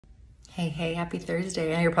Hey, happy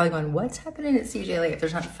Thursday. And you're probably going, what's happening at cjla if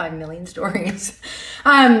there's not 5 million stories?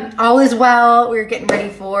 All is well. We're getting ready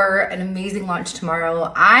for an amazing launch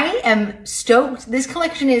tomorrow. I am stoked. This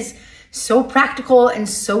collection is so practical and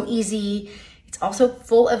so easy. It's also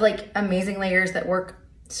full of like amazing layers that work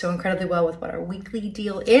so incredibly well with what our weekly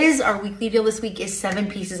deal is. Our weekly deal this week is 7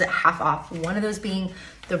 pieces at half off. One of those being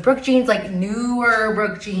the Brooke jeans, like newer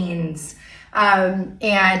Brooke jeans. And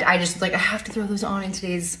I just like, I have to throw those on in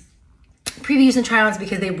today's previews and try-ons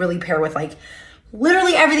because they really pair with like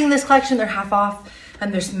literally everything in this collection. They're half off,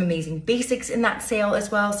 and there's some amazing basics in that sale as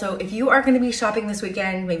well. So if you are going to be shopping this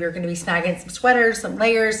weekend, maybe you're going to be snagging some sweaters, some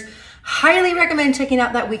layers, highly recommend checking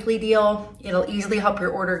out that weekly deal. It'll easily help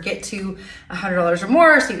your order get to $100 or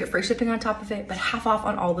more, so you get free shipping on top of it, but half off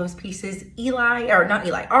on all those pieces.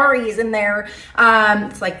 Ari is in there.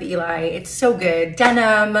 It's like the Eli, it's so good.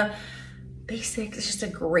 Denim, basics, it's just a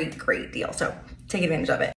great deal. So take advantage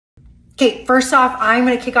of it. Okay, first off, I'm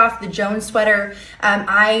gonna kick off the Jones sweater.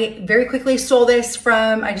 I very quickly stole this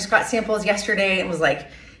from, I just got samples yesterday and was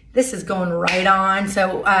like, this is going right on.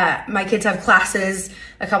 So my kids have classes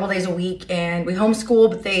a couple days a week and we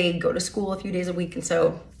homeschool, but they go to school a few days a week. And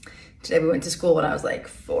so today we went to school and I was like,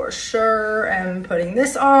 for sure, I'm putting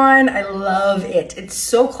this on. I love it. It's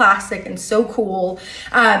so classic and so cool.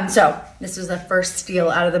 So this was the first steal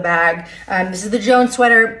out of the bag. This is the Jones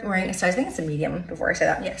sweater. I'm wearing a size, I think it's a medium before I say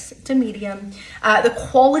that. Yes, it's a medium. The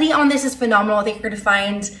quality on this is phenomenal. I think you're gonna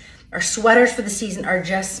find our sweaters for the season are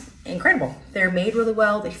just incredible. They're made really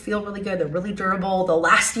well. They feel really good. They're really durable. They'll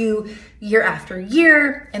last you year after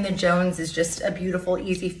year. And the Jones is just a beautiful,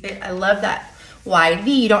 easy fit. I love that wide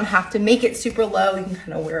V. You don't have to make it super low. You can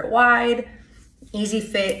kind of wear it wide, easy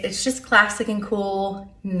fit. It's just classic and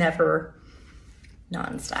cool, never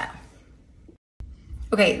non-style.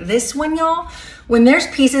 Okay, this one, y'all, when there's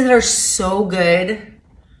pieces that are so good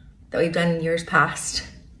that we've done in years past,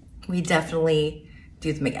 we definitely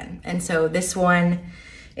do them again. And so this one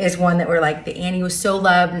is one that we're like, the Annie was so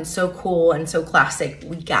loved and so cool and so classic.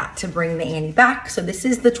 We got to bring the Annie back. So this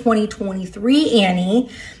is the 2023 Annie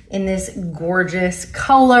in this gorgeous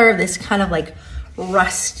color, this kind of like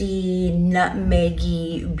rusty,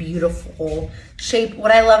 nutmeggy, beautiful shape.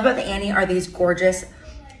 What I love about the Annie are these gorgeous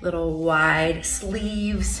little wide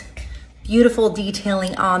sleeves, beautiful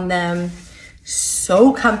detailing on them.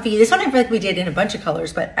 So comfy. This one I feel like we did in a bunch of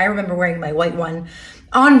colors, but I remember wearing my white one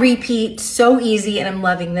on repeat, so easy, and I'm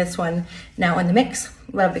loving this one now in the mix.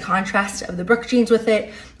 Love the contrast of the Brooke jeans with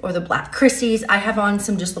it, or the black Christies. I have on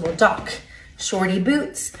some just little Doc shorty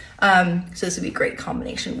boots, so this would be a great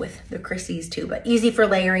combination with the Christies too, but easy for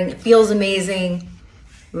layering. It feels amazing.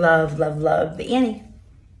 Love the Annie.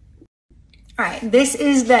 All right, this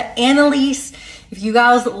is the Annalise. If you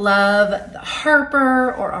guys love the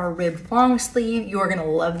Harper or our ribbed long sleeve, you're gonna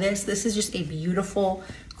love this. This is just a beautiful,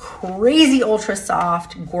 crazy ultra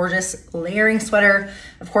soft, gorgeous layering sweater.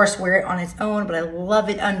 Of course, wear it on its own, but I love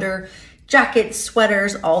it under jackets,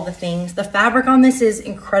 sweaters, all the things. The fabric on this is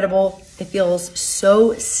incredible. It feels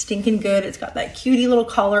so stinking good. It's got that cutie little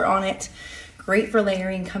collar on it. Great for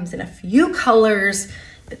layering, comes in a few colors.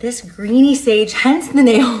 But this greeny sage, hence the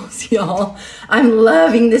nails, y'all. I'm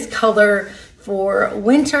loving this color for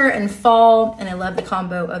winter and fall, and I love the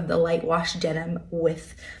combo of the light wash denim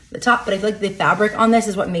with the top, but I feel like the fabric on this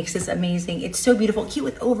is what makes this amazing. It's so beautiful, cute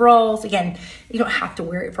with overalls. Again, you don't have to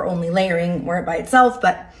wear it for only layering, wear it by itself,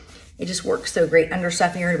 but it just works so great under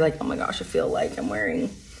stuff, and you're gonna be like, oh my gosh, I feel like I'm wearing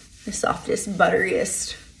the softest,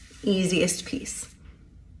 butteriest, easiest piece.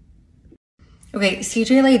 Okay,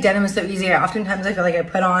 cjla denim is so easy. Oftentimes I feel like I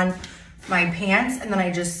put on my pants and then I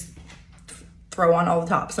just throw on all the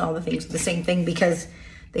tops and all the things, the same thing, because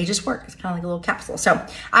they just work. It's kind of like a little capsule. So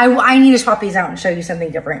I need to swap these out and show you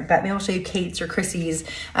something different, but maybe I'll show you Kate's or Chrissy's.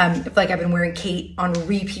 I feel like I've been wearing Kate on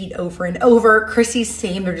repeat over and over. Chrissy's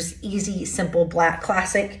same, they're just easy, simple, black,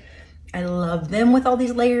 classic. I love them with all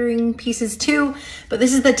these layering pieces too, but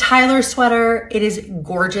this is the Tyler sweater. It is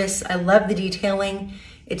gorgeous. I love the detailing.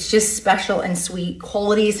 It's just special and sweet.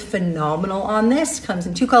 Quality is phenomenal on this. Comes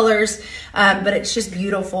in 2 colors, but it's just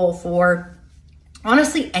beautiful for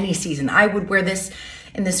honestly any season. I would wear this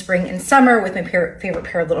in the spring and summer with my favorite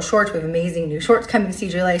pair of little shorts. We have amazing new shorts coming to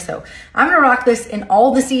cjla, so I'm gonna rock this in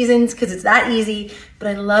all the seasons because it's that easy, but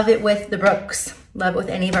I love it with the Brooks. Love it with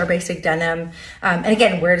any of our basic denim. And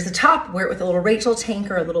again, wear it as a top, wear it with a little Rachel tank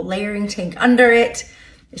or a little layering tank under it.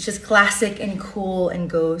 It's just classic and cool and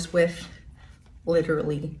goes with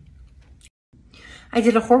literally. I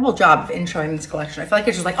did a horrible job of introing this collection. I feel like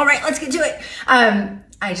it's just like, all right, let's get to it.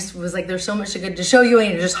 I just was like, there's so much good to show you. I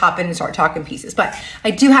need to just hop in and start talking pieces. But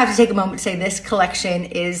I do have to take a moment to say this collection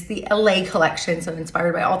is the LA collection. So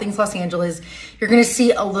inspired by all things Los Angeles. You're going to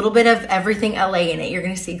see a little bit of everything LA in it. You're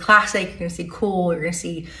going to see classic, you're going to see cool, you're going to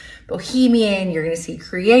see bohemian, you're going to see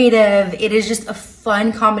creative. It is just a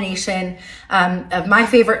fun combination of my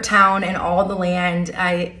favorite town and all the land.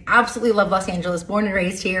 I absolutely love Los Angeles, born and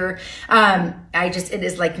raised here. It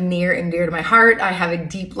is like near and dear to my heart. I have a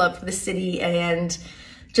deep love for the city and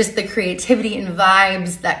just the creativity and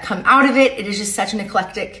vibes that come out of it. It is just such an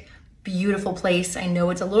eclectic, beautiful place. I know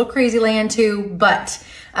it's a little crazy land too, but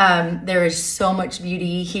there is so much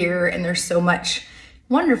beauty here and there's so much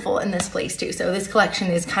wonderful in this place too. So this collection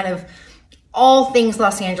is kind of all things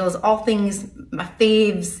Los Angeles, all things my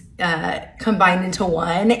faves combined into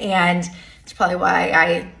one. And it's probably why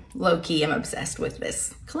I low-key am obsessed with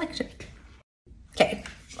this collection. Okay,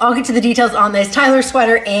 I'll get to the details on this. Tyler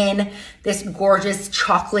sweater in this gorgeous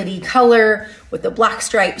chocolatey color with the black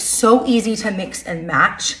stripe. So easy to mix and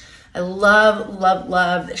match. I love, love,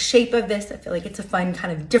 love the shape of this. I feel like it's a fun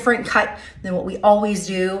kind of different cut than what we always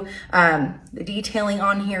do. The detailing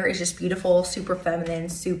on here is just beautiful, super feminine,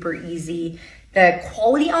 super easy. The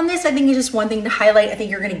quality on this, I think, is just one thing to highlight. I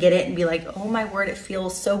think you're gonna get it and be like, oh my word, it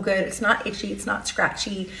feels so good. It's not itchy, it's not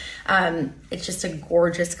scratchy. It's just a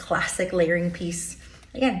gorgeous classic layering piece,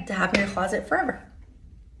 again, to have in your closet forever.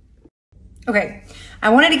 Okay,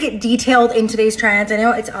 I wanted to get detailed in today's try-ons. I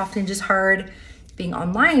know it's often just hard being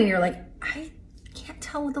online and you're like, I can't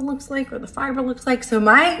tell what it looks like or the fiber looks like. So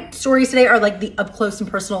my stories today are like the up close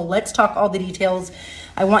and personal. Let's talk all the details.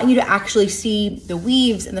 I want you to actually see the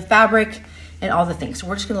weaves and the fabric and all the things. So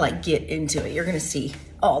we're just gonna like get into it. You're gonna see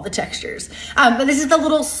all the textures. But this is the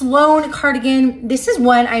little Sloan cardigan. This is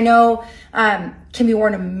one I know can be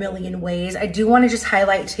worn a million ways. I do wanna just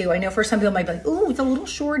highlight too, I know for some people might be like, ooh, it's a little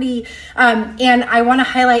shorty. And I wanna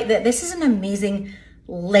highlight that this is an amazing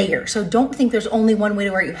layer. So don't think there's only one way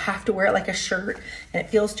to wear it. You have to wear it like a shirt and it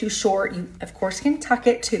feels too short. You of course can tuck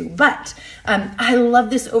it too, but I love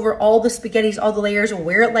this over all the spaghettis, all the layers.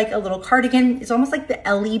 Wear it like a little cardigan. It's almost like the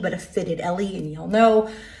Ellie, but a fitted Ellie, and y'all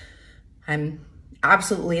know I'm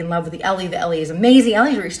absolutely in love with the Ellie. The Ellie is amazing.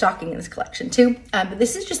 Ellie's restocking in this collection too. But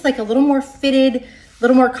this is just like a little more fitted, a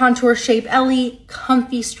little more contour shape Ellie,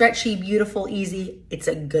 comfy, stretchy, beautiful, easy. It's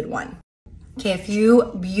a good one. Okay, a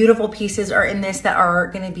few beautiful pieces are in this that are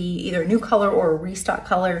gonna be either a new color or a restock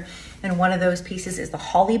color. And one of those pieces is the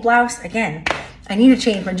holly blouse. Again, I need to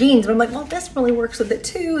change my jeans, but I'm like, well, this really works with it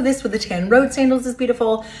too. This with the tan road sandals is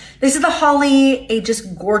beautiful. This is the holly, a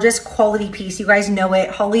just gorgeous quality piece. You guys know it.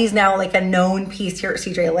 Holly is now like a known piece here at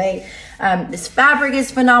cjla. This fabric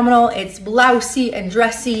is phenomenal. It's blousey and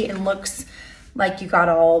dressy and looks like you got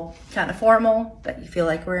all kind of formal, but you feel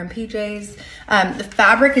like we're in PJs. The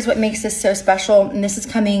fabric is what makes this so special. And this is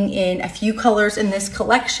coming in a few colors in this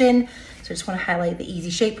collection. So I just wanna highlight the easy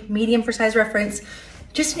shape, medium for size reference.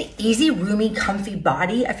 Just an easy, roomy, comfy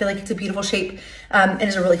body. I feel like it's a beautiful shape. It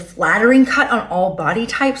is a really flattering cut on all body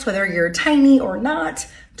types, whether you're tiny or not,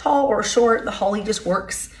 tall or short, the holly just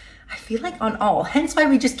works, I feel like on all. Hence why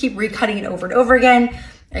we just keep recutting it over and over again.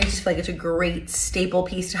 I just feel like it's a great staple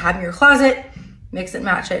piece to have in your closet. Mix it,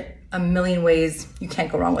 match it a million ways. You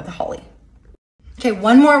can't go wrong with the holly. Okay,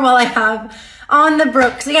 one more while I have on the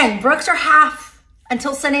Brooks. Again, Brooks are half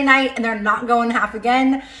until Sunday night and they're not going half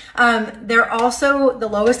again. They're also, the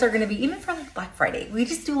lowest are gonna be even for like Black Friday. We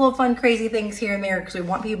just do little fun, crazy things here and there because we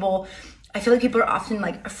want people, I feel like people are often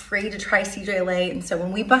like afraid to try cjla. And so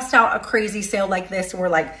when we bust out a crazy sale like this, we're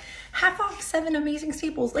like, half off 7 amazing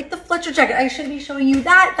staples, like the Fletcher jacket. I should be showing you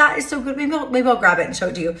that. That is so good. Maybe I'll grab it and show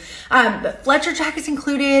it to you. But Fletcher jacket's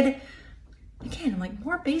included. Again, I'm like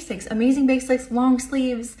more basics, amazing basics, long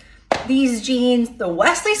sleeves, these jeans, the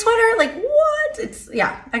Wesley sweater, like what? It's,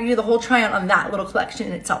 yeah, I can do the whole try on that little collection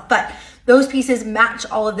in itself. But those pieces match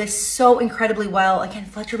all of this so incredibly well. Again,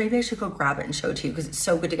 Fletcher, maybe I should go grab it and show it to you because it's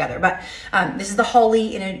so good together. But this is the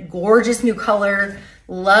holly in a gorgeous new color.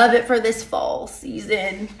 Love it for this fall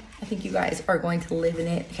season. I think you guys are going to live in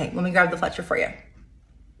it. Okay, let me grab the Fletcher for you.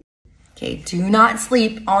 Okay, do not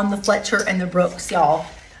sleep on the Fletcher and the Brooks, y'all.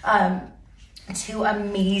 Two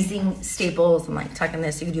amazing staples. I'm like tucking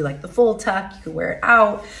this. You can do like the full tuck. You can wear it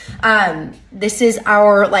out. This is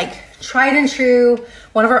our like tried and true,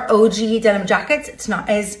 one of our OG denim jackets. It's not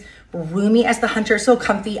as roomy as the Hunter, so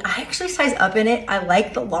comfy. I actually size up in it. I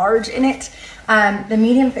like the large in it. The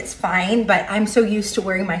medium fits fine, but I'm so used to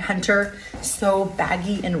wearing my Hunter so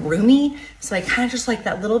baggy and roomy. So I kind of just like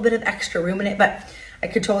that little bit of extra room in it, but I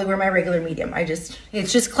could totally wear my regular medium.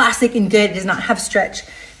 It's just classic and good. It does not have stretch,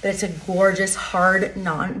 but it's a gorgeous, hard,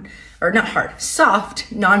 or not hard,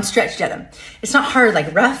 soft, non-stretch denim. It's not hard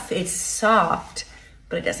like rough, it's soft,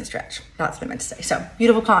 but it doesn't stretch. That's what I meant to say. So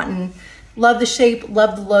beautiful cotton. Love the shape,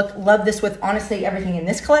 love the look, love this with honestly everything in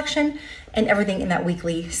this collection and everything in that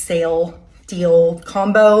weekly sale deal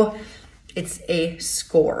combo. It's a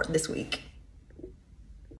score this week.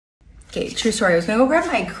 Okay, true story. I was gonna go grab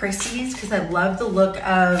my Chrissy's because I love the look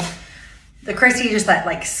of the Chrissy, just that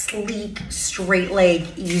like sleek, straight leg,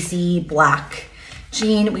 easy black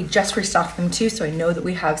jean. We just restocked them too, so I know that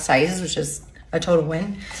we have sizes, which is a total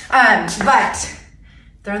win. But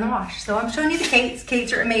they're in the wash. So I'm showing you the Kates.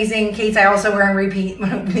 Kates are amazing. Kates I also wear on repeat.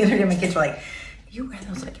 The other day my kids were like, you wear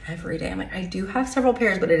those like every day. I'm like, I do have several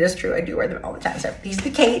pairs, but it is true. I do wear them all the time. So these are the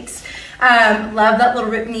Kates. Love that little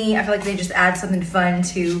rip knee. I feel like they just add something fun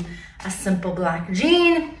to a simple black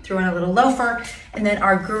jean. Throw in a little loafer. And then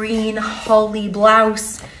our green holly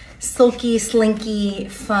blouse. Silky, slinky,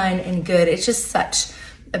 fun, and good. It's just such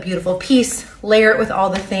a beautiful piece. Layer it with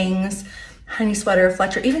all the things. Honey sweater,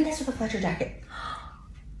 Fletcher. Even this with a Fletcher jacket.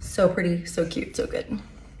 So pretty, so cute, so good.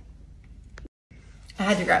 I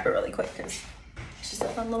had to grab it really quick because it's just a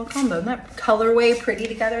fun little combo. And that colorway pretty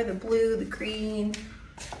together, the blue, the green,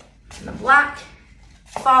 and the black.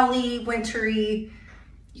 Folly, wintry.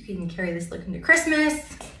 You can carry this look into Christmas.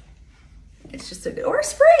 It's just so good. Or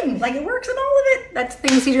spring, like it works in all of it. That's the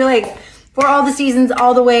thing with cjla. For all the seasons,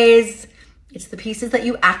 all the ways. It's the pieces that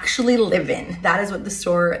you actually live in. That is what the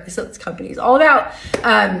store, this company is all about,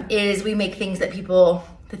 is we make things that people,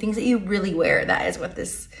 the things that you really wear. That is what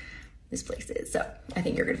this place is. So I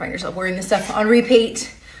think you're gonna find yourself wearing this stuff on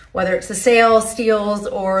repeat, whether it's the sale, steals,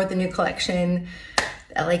 or the new collection,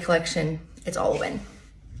 the LA collection, it's all a win.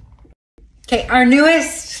 Okay, our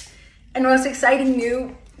newest and most exciting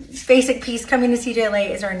new basic piece coming to cjla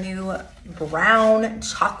is our new brown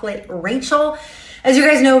chocolate Rachel. As you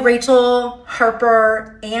guys know, Rachel,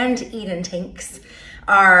 Harper, and Eden Tanks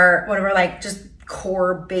are one of our like just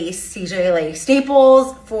core base cjla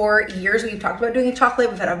staples. For years, we've talked about doing a chocolate.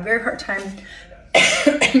 We've had a very hard time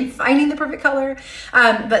finding the perfect color.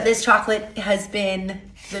 But this chocolate has been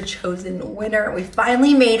the chosen winner. We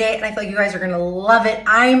finally made it, and I feel like you guys are gonna love it.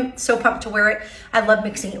 I'm so pumped to wear it. I love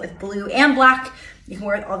mixing it with blue and black. You can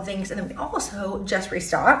wear it with all the things. And then we also just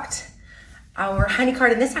restocked our honey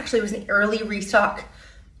card, and this actually was an early restock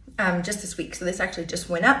just this week. So this actually just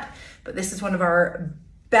went up, but this is one of our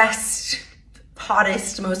best,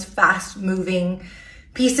 hottest, most fast moving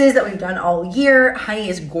pieces that we've done all year. Honey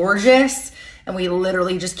is gorgeous, and we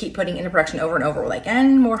literally just keep putting into production over and over. We're like,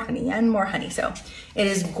 and more honey, and more honey. So it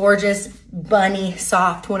is gorgeous, bunny,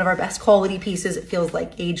 soft, one of our best quality pieces. It feels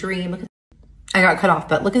like a dream. I got cut off,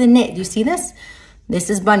 but look at the knit. Do you see this? This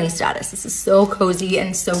is bunny status. This is so cozy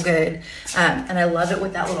and so good. And I love it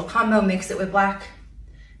with that little combo. Mix it with black,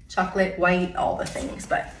 chocolate, white, all the things.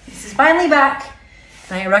 But this is finally back.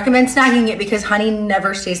 And I recommend snagging it because honey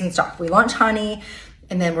never stays in stock. We launch honey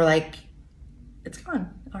and then we're like, it's gone,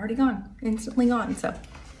 already gone, instantly gone. So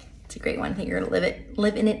it's a great one. I think you're gonna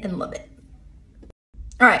live in it and love it.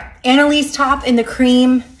 All right, Annalise top in the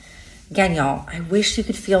cream. Again, y'all, I wish you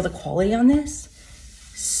could feel the quality on this.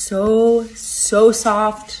 So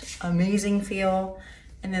soft, amazing feel.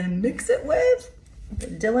 And then mix it with the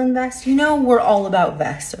Dylan vest. You know, we're all about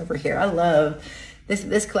vests over here. I love this.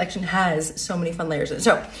 This collection has so many fun layers in it.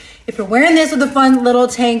 So if you're wearing this with a fun little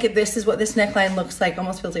tank, this is what this neckline looks like.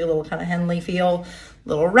 Almost feels like a little kind of Henley feel.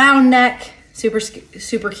 Little round neck, super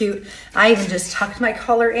cute. I even just tucked my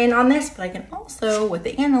collar in on this, but I can also, with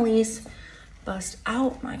the Annalise, bust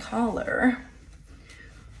out my collar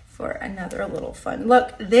for another little fun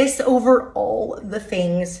look. This over all the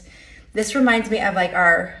things, this reminds me of like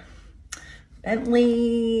our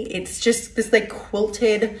Bentley. It's just this like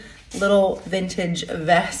quilted little vintage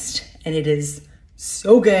vest, and it is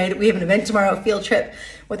so good. We have an event tomorrow, a field trip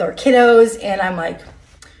with our kiddos, and I'm like,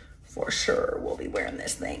 for sure we'll be wearing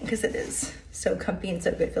this thing because it is so comfy and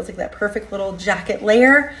so good. It feels like that perfect little jacket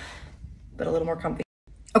layer, but a little more comfy.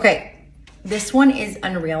 Okay. This one is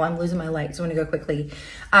unreal. I'm losing my light, so I'm gonna go quickly.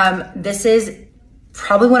 This is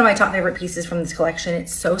probably one of my top favorite pieces from this collection.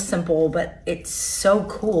 It's so simple, but it's so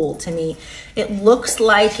cool to me. It looks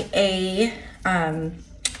like a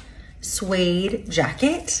suede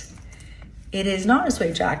jacket. It is not a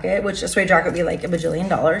suede jacket, which a suede jacket would be like $1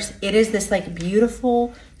 bajillion. It is this like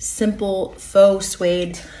beautiful, simple faux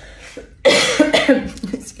suede.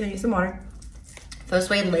 Just gonna use some water. Faux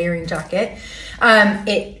suede layering jacket.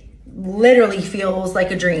 It literally feels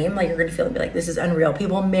like a dream. Like you're gonna feel and be like, this is unreal.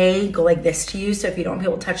 People may go like this to you, so if you don't want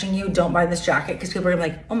people touching you, don't buy this jacket, because people are gonna be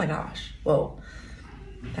like, oh my gosh, whoa,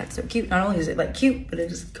 that's so cute. Not only is it like cute, but it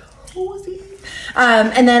is cozy.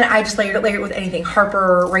 And then I just layered it with anything,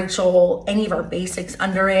 Harper, Rachel, any of our basics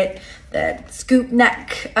under it. The scoop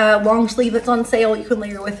neck long sleeve that's on sale, you can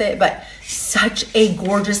layer with it, but such a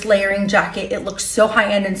gorgeous layering jacket. It looks so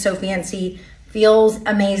high-end and so fancy, feels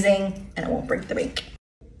amazing, and it won't break the bank.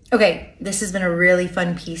 Okay, this has been a really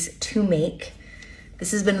fun piece to make.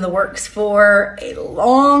 This has been in the works for a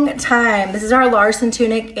long time. This is our Larson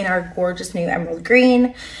tunic in our gorgeous new emerald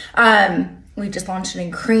green. We just launched it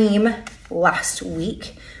in cream last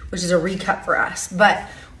week, which is a recut for us, but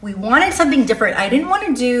we wanted something different. I didn't want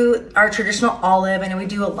to do our traditional olive. I know we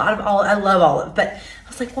do a lot of olive. I love olive, but I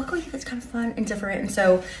was like, what can we do that's kind of fun and different? And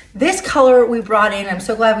so this color we brought in, I'm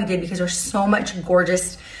so glad we did because there's so much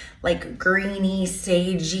gorgeous, like greeny,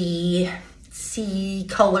 sagey, sea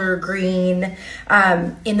color green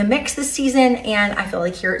in the mix this season. And I feel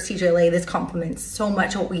like here at CJLA, this complements so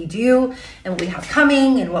much what we do and what we have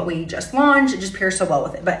coming and what we just launched. It just pairs so well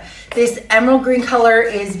with it. But this emerald green color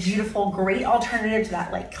is beautiful, great alternative to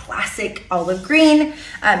that like classic olive green.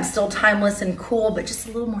 Still timeless and cool, but just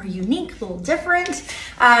a little more unique, a little different.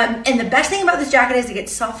 And the best thing about this jacket is it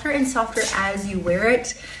gets softer and softer as you wear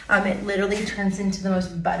it. It literally turns into the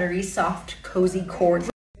most buttery, soft, cozy cord.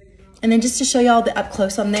 And then just to show y'all the up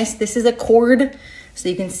close on this, this is a cord, so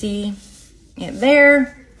you can see it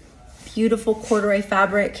there. Beautiful corduroy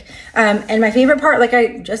fabric. And my favorite part, like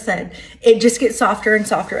I just said, it just gets softer and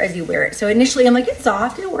softer as you wear it. So initially I'm like, it's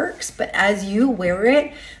soft, it works. But as you wear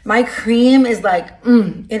it, my cream is like,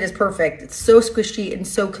 it is perfect. It's so squishy and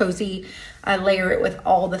so cozy. I layer it with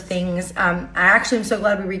all the things. I actually am so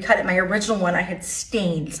glad we recut it. My original one, I had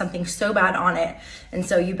stained something so bad on it. And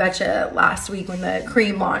so you betcha last week when the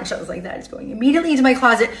cream launched, I was like, that is going immediately into my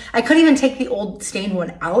closet. I couldn't even take the old stained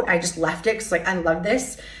one out. I just left it because like, I love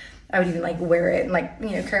this. I would even like wear it and like,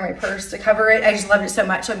 you know, carry my purse to cover it. I just loved it so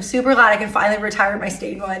much. So I'm super glad I can finally retire my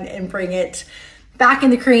stained one and bring it back in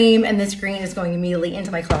the cream. And this green is going immediately into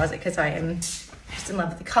my closet because I am just in love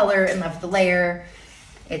with the color, in love with the layer.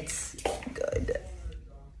 It's good.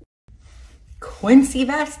 Quincy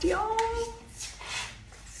vest, y'all.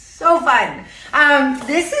 So fun.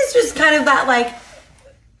 This is just kind of that like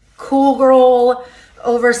cool girl,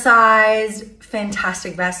 oversized,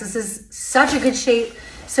 fantastic vest. This is such a good shape.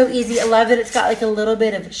 So easy. I love that it's got like a little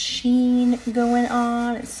bit of sheen going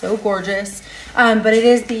on. It's so gorgeous. But it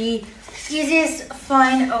is the easiest,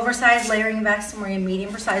 fun, oversized layering vest. I'm wearing a medium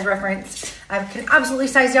for size reference. I can absolutely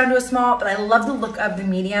size down to a small, but I love the look of the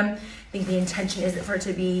medium. I think the intention is for it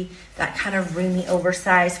to be that kind of roomy,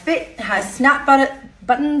 oversized fit. It has snap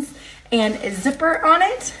buttons and a zipper on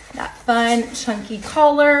it. That fun, chunky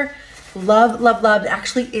collar. Love, love, love. It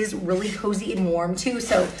actually is really cozy and warm too.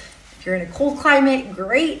 So if you're in a cold climate,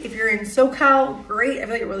 great. If you're in SoCal, great. I feel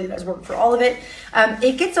like it really does work for all of it.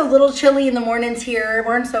 It gets a little chilly in the mornings here.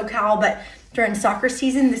 We're in SoCal, but during soccer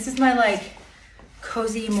season, this is my like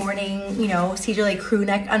cozy morning, you know, CJLA crew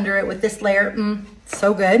neck under it with this layer.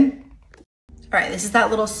 So good. All right, this is that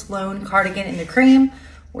little Sloan cardigan in the cream.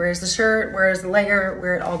 Where's the shirt? Where's the layer?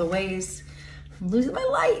 Wear it all the ways. I'm losing my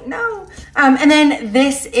light, no. And then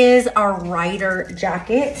this is our rider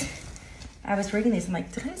jacket. I was reading these, I'm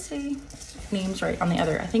like, did I say names right on the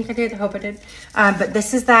other? I think I did, I hope I did. But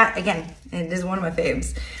this is that, again, it is one of my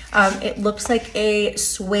faves. It looks like a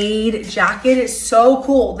suede jacket. It's so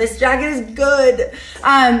cool. This jacket is good.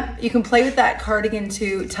 You can play with that cardigan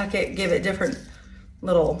to tuck it, give it different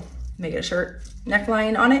little, make it a shirt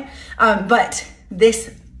neckline on it. But this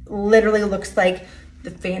literally looks like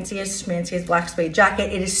the fanciest, schmanciest black suede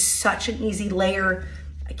jacket. It is such an easy layer.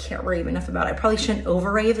 I can't rave enough about it. I probably shouldn't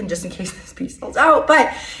over rave and just in case this piece sells out.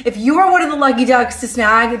 But if you are one of the lucky ducks to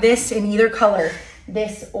snag this in either color,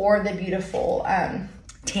 this or the beautiful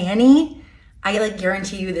tanny, I like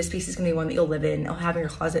guarantee you this piece is gonna be one that you'll live in. You'll have in your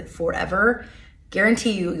closet forever.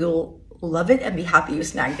 Guarantee you, you'll love it and be happy you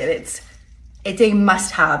snagged it. It's a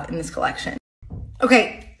must have in this collection.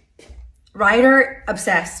 Okay, Rider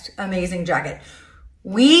obsessed, amazing jacket.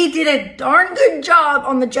 We did a darn good job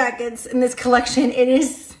on the jackets in this collection. It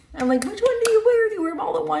is, I'm like, which one do you wear? Do you wear them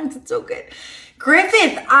all at once? It's so good.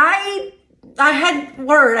 Griffith, I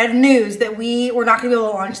had news that we were not gonna be able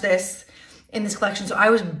to launch this in this collection. So I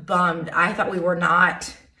was bummed. I thought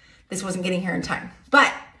this wasn't getting here in time,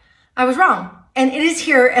 but I was wrong. And it is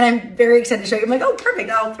here, and I'm very excited to show you. I'm like, oh, perfect,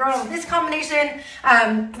 I'll throw on this combination.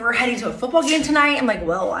 We're heading to a football game tonight. I'm like,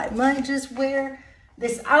 well, I might just wear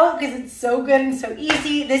this out because it's so good and so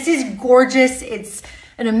easy. This is gorgeous. It's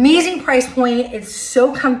an amazing price point. It's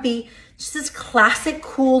so comfy. Just this classic,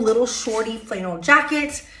 cool little shorty flannel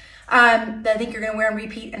jacket that I think you're gonna wear and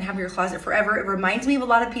repeat and have in your closet forever. It reminds me of a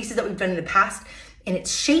lot of pieces that we've done in the past in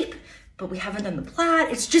its shape, but we haven't done the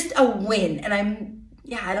plaid. It's just a win. And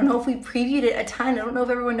I don't know if we previewed it a ton. I don't know if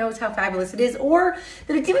everyone knows how fabulous it is or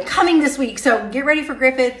that it's even coming this week. So get ready for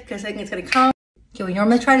Griffith because I think it's gonna come. Okay, we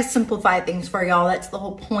normally try to simplify things for y'all. That's the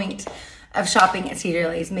whole point of shopping at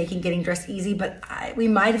cjla, is making getting dressed easy, but we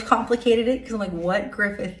might have complicated it because I'm like, what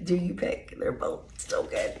Griffith do you pick? They're both so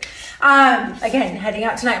good. Again, heading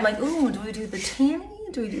out tonight, I'm like, ooh, do we do the tanny?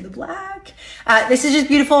 Do we do the black? This is just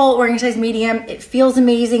beautiful, wearing a size medium. It feels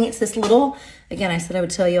amazing. It's this little, again, I said I would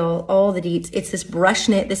tell you all the deets. It's this brush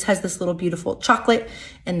knit. This has this little beautiful chocolate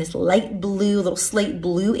and this light blue, little slate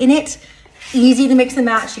blue in it. Easy to mix and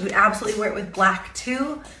match. You could absolutely wear it with black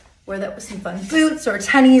too. Wear that with some fun boots or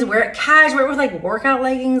tennies, wear it cash, wear it with like workout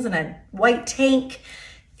leggings and a white tank.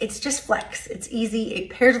 It's just flex, it's easy. It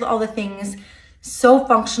pairs with all the things, so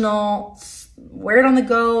functional. Wear it on the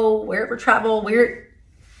go, wear it for travel, wear it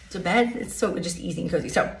to bed. It's so just easy and cozy.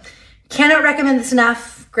 So cannot recommend this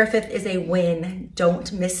enough. Griffith is a win.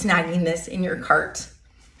 Don't miss snagging this in your cart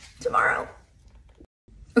tomorrow.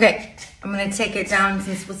 Okay, I'm gonna take it down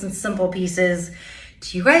with some simple pieces.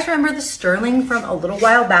 Do you guys remember the sterling from a little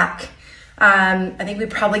while back? I think we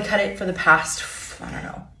probably cut it for the past, I don't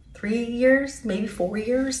know, 3 years, maybe 4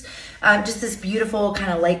 years. Just this beautiful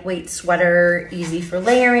kind of lightweight sweater, easy for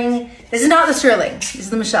layering. This is not the sterling, this is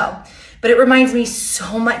the Michelle. But it reminds me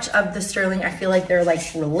so much of the sterling. I feel like they're like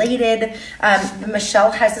related. The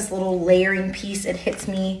Michelle has this little layering piece. It hits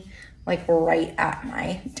me like right at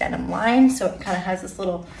my denim line. So it kind of has this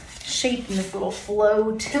little shape and this little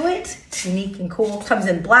flow to it. It's unique and cool. Comes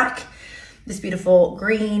in black, this beautiful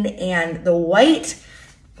green, and the white.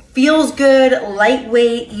 Feels good,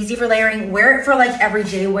 lightweight, easy for layering. Wear it for like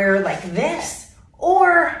everyday wear like this,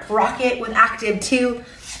 or rock it with active too.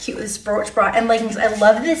 Cute with sports bra and leggings. I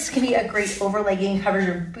love this. Can be a great over legging. Covers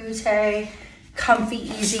your bootay, comfy,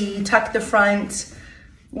 easy. Tuck the front,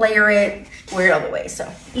 layer it, wear it all the way.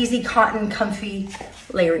 So easy cotton, comfy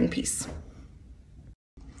layering piece.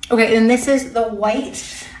 Okay, and this is the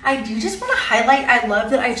white. I do just want to highlight, I love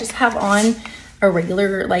that I just have on a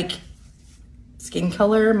regular like skin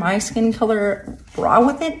color, my skin color bra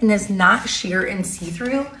with it, and it's not sheer and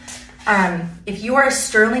see-through. If you are a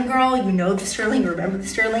sterling girl, you know the sterling, remember the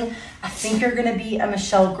sterling, I think you're gonna be a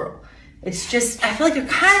Michelle girl. It's just, I feel like you're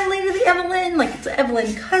kind of related to the Evelyn, like it's an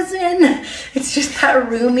Evelyn cousin. It's just that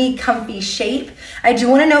roomy, comfy shape. I do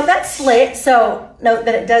want to note that slit, so note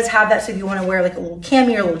that it does have that, so if you want to wear like a little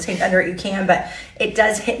cami or a little tank under it, you can, but it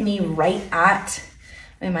does hit me right at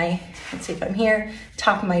let's see if I'm here,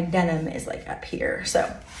 top of my denim is like up here.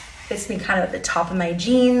 So hits me kind of at the top of my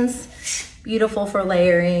jeans. Beautiful for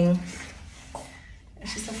layering.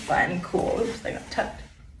 It's just a fun, cool, oops, I got tucked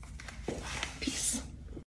piece.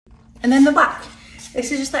 And then the black.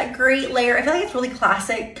 This is just that great layer. I feel like it's really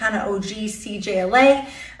classic, kind of OG cjla.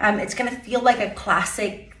 It's gonna feel like a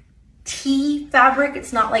classic tee fabric.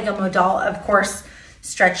 It's not like a modal, of course,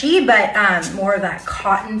 stretchy, but more of that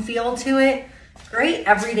cotton feel to it. Great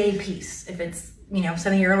everyday piece. If it's, you know,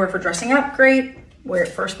 something you're gonna wear for dressing up, great. Wear it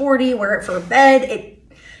for sporty, wear it for bed.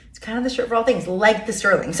 It's kind of the shirt for all things, like the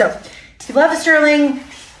sterling. So if you love the sterling,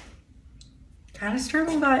 kind of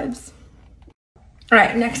sterling vibes. All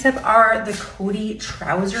right, next up are the Cody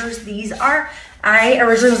trousers. These are, I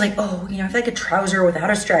originally was like, oh, you know, I feel like a trouser without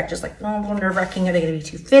a stretch, just like, oh, a little nerve-wracking. Are they gonna be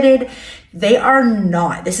too fitted? They are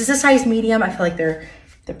not. This is a size medium. I feel like they're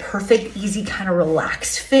the perfect, easy, kind of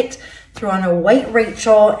relaxed fit. Threw on a white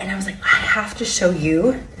Rachel, and I was like, I have to show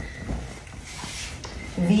you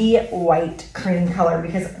the white cream color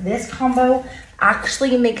because this combo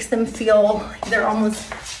actually makes them feel like they're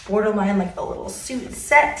almost borderline like a little suit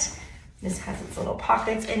set. This has its little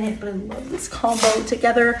pockets in it, but I love this combo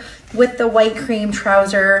together with the white cream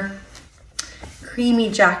trouser,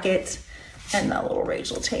 creamy jacket, and that little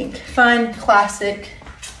Rachel tank. Fun, classic.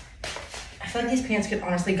 I feel like these pants could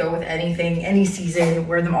honestly go with anything, any season,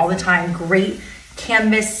 wear them all the time. Great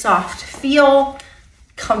canvas, soft feel,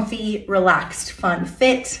 comfy, relaxed, fun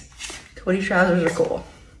fit. Cody trousers are cool.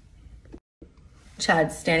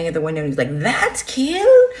 Chad's standing at the window and he's like, that's cute.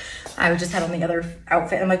 I just had on the other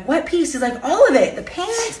outfit. I'm like, what piece? He's like, all of it. The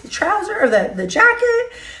pants, the trouser, or the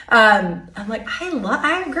jacket. I'm like,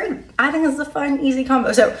 I agree. I think this is a fun, easy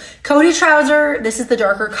combo. So Cody trouser, this is the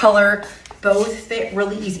darker color. Both fit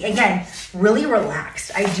really easy. Again, really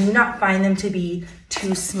relaxed. I do not find them to be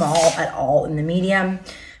too small at all in the medium.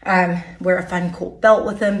 Wear a fun, cool belt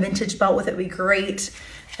with them. Vintage belt with it would be great.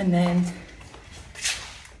 And then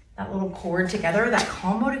that little cord together, that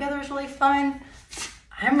combo together is really fun.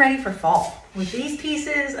 I'm ready for fall with these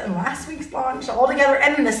pieces and last week's launch all together,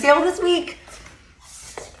 and then the sale this week.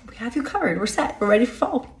 We have you covered. We're set. We're ready for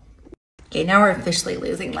fall. Okay, now we're officially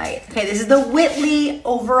losing light. Okay, this is the Whitley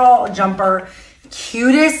overall jumper.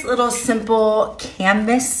 Cutest little simple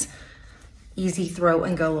canvas, easy throw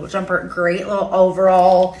and go little jumper. Great little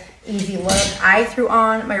overall, easy look. I threw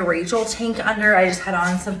on my Rachel tank under. I just had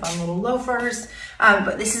on some fun little loafers.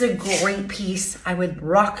 But this is a great piece. I would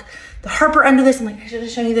rock the Harper under this. I'm like, I should have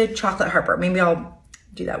shown you the chocolate Harper. Maybe I'll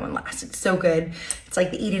do that one last. It's so good. It's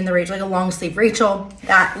like the Eden, the Rachel, like a long sleeve Rachel.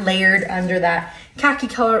 That layered under that khaki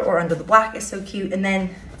color or under the black is so cute. And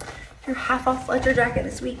then your half off Fletcher jacket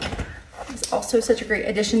this week is also such a great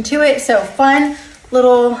addition to it. So fun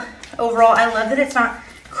little overall. I love that it's not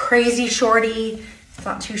crazy shorty. It's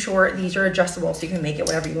not too short. These are adjustable, so you can make it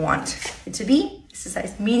whatever you want it to be. This is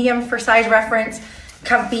size medium for size reference.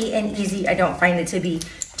 Comfy and easy. I don't find it to be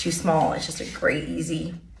too small. It's just a great,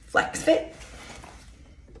 easy flex fit.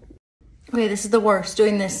 Okay, this is the worst,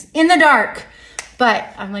 doing this in the dark.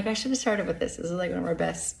 But I'm like, I should have started with this. This is like one of our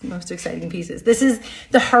best, most exciting pieces. This is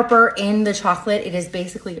the Harper in the chocolate. It is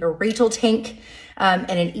basically a Rachel tank and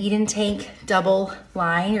an Eden tank double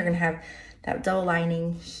line. You're gonna have that double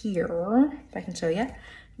lining here, if I can show you.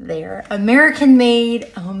 There, American made,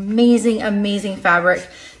 amazing, amazing fabric.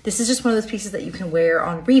 This is just one of those pieces that you can wear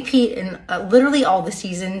on repeat in literally all the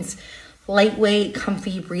seasons. Lightweight,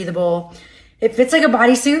 comfy, breathable. It fits like a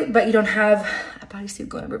bodysuit, but you don't have a bodysuit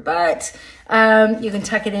going over your butt. You can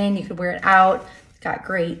tuck it in, you can wear it out. It's got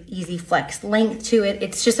great, easy flex length to it.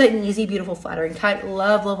 It's just an easy, beautiful, flattering cut.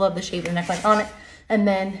 Love, love, love the shape of the neckline on it. And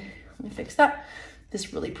then, let me fix that,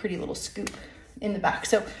 this really pretty little scoop in the back.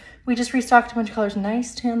 So we just restocked a bunch of colors.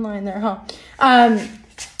 Nice tan line there, huh?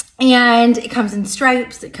 And it comes in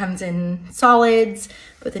stripes, it comes in solids,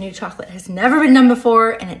 but the new chocolate has never been done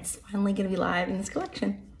before, and it's finally gonna be live in this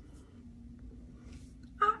collection.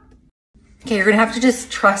 Okay, you're gonna have to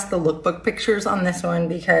just trust the lookbook pictures on this one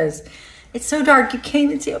because it's so dark, you can't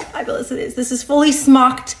even see how fabulous it is. This is fully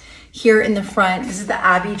smocked here in the front. This is the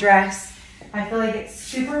Abby dress. I feel like it's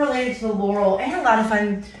super related to the Laurel and a lot of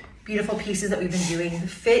fun, beautiful pieces that we've been doing. The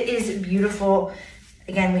fit is beautiful.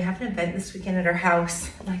 Again, we have an event this weekend at our house.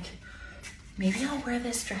 I'm like, maybe I'll wear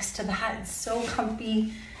this dress to that. It's so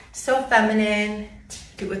comfy, so feminine.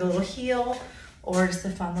 Do it with a little heel or just a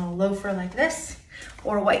fun little loafer like this,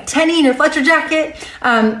 or a white tenny in your Fletcher jacket.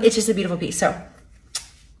 It's just a beautiful piece. So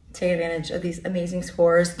take advantage of these amazing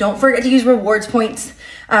scores. Don't forget to use rewards points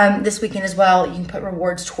this weekend as well. You can put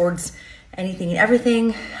rewards towards anything and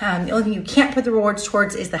everything. The only thing you can't put the rewards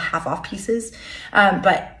towards is the half off pieces,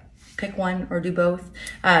 but pick one or do both.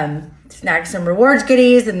 Snag some rewards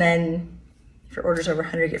goodies, and then if your order's over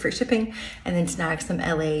 100, get free shipping, and then snag some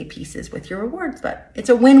LA pieces with your rewards. But it's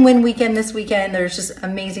a win-win weekend this weekend. There's just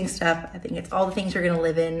amazing stuff. I think it's all the things you're gonna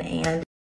live in, and